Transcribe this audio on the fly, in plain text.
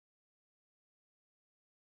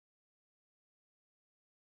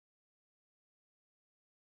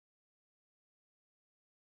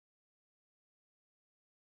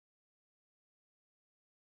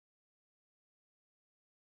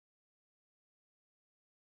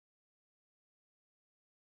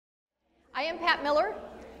I am Pat Miller,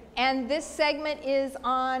 and this segment is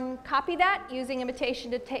on Copy That, using imitation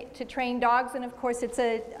to train dogs. And of course, it's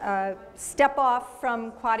a step off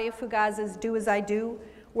from Claudia Fugazza's Do As I Do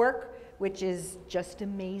work, which is just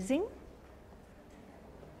amazing.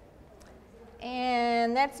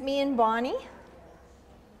 And that's me and Bonnie.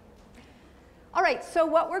 All right, so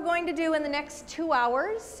what we're going to do in the next 2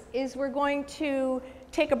 hours is we're going to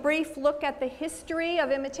take a brief look at the history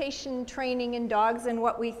of imitation training in dogs and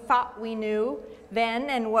what we thought we knew then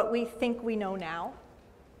and what we think we know now.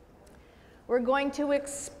 We're going to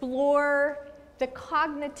explore the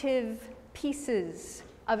cognitive pieces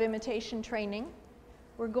of imitation training.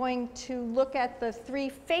 We're going to look at the 3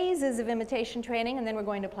 phases of imitation training, and then we're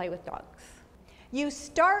going to play with dogs. You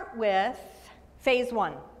start with phase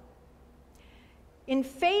 1. In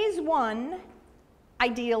phase 1,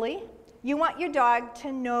 ideally, you want your dog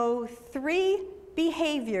to know 3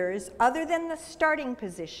 behaviors other than the starting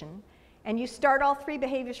position, and you start all 3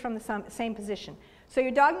 behaviors from the same position. So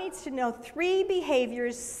your dog needs to know 3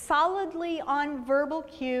 behaviors solidly on verbal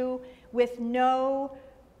cue with no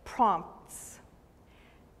prompts.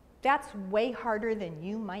 That's way harder than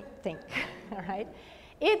you might think, all right?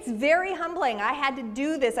 It's very humbling. I had to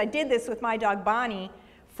do this. I did this with my dog Bonnie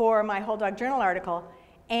for my Whole Dog Journal article,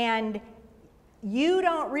 and you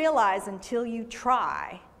don't realize until you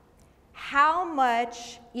try how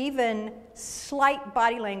much even slight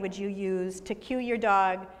body language you use to cue your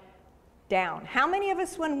dog down. How many of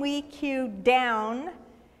us, when we cue down,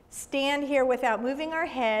 stand here without moving our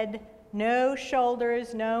head, no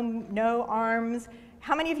shoulders, no arms?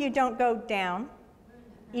 How many of you don't go down,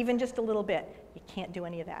 even just a little bit? You can't do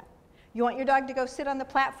any of that. You want your dog to go sit on the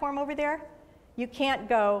platform over there? You can't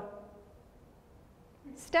go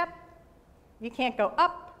step. You can't go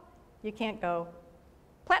up. You can't go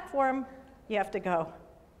platform. You have to go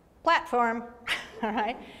platform. All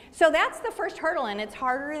right? So that's the first hurdle, and it's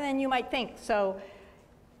harder than you might think. So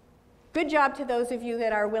good job to those of you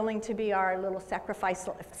that are willing to be our little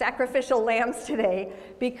sacrificial lambs today,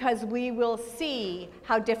 because we will see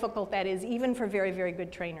how difficult that is, even for very, very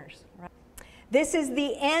good trainers. Right? This is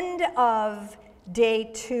the end of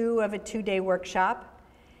day 2 of a 2-day workshop.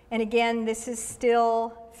 And again, this is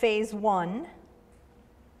still phase 1.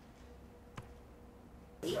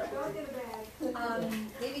 Maybe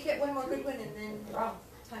get one more good one and then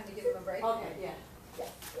time to give them a break. Okay, yeah.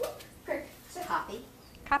 Quick. Copy.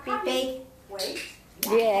 Copy. Bake. Wait.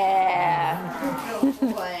 Yeah.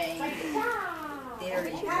 Play. There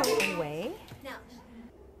you go. Away. Now.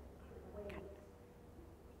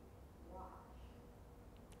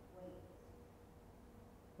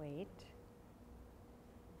 Wait.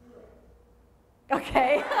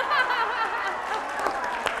 Okay.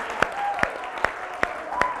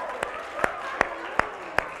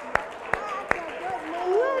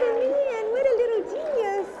 What a little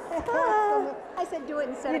genius. I said do it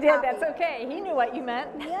instead of You did, copy. that's okay. He knew what you meant.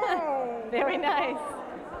 Yay. Very nice.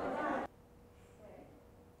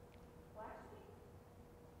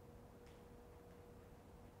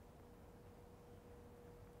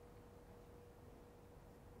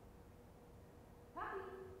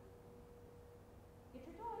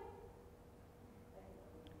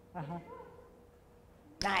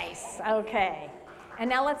 Nice, okay. And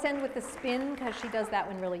now let's end with the spin, because she does that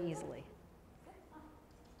one really easily.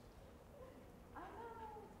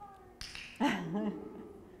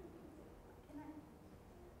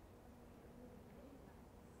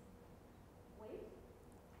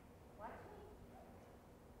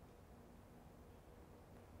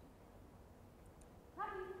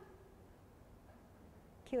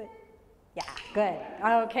 Cue it. Yeah, good.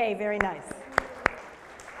 Okay, very nice.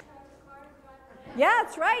 Yeah,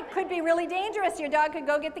 that's right. Could be really dangerous. Your dog could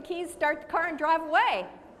go get the keys, start the car, and drive away.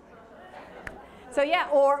 So yeah,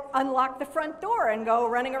 or unlock the front door and go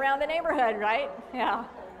running around the neighborhood, right? Yeah.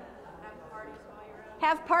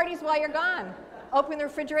 Have parties while you're gone. Open the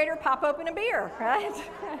refrigerator, pop open a beer, right? I had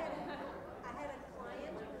a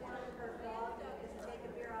client who wanted her dog to take a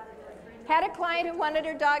beer out of the refrigerator. Had a client who wanted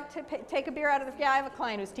her dog to take a beer out of the, yeah, I have a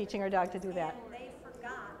client who's teaching her dog to do that. And they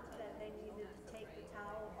forgot that they needed to take the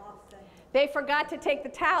towel off the... They forgot to take the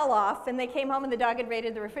towel off, and they came home and the dog had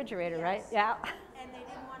raided the refrigerator, Yes. right? Yeah. And they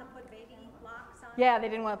didn't want to put baby locks on it. Yeah, they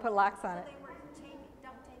didn't want to put locks on it. They were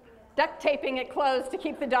duct taping it. Duct taping it closed to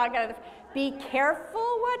keep the dog out of the... Be careful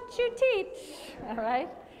what you teach, all right?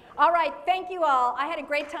 All right, thank you all. I had a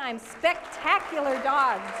great time. Spectacular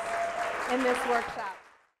dogs in this workshop.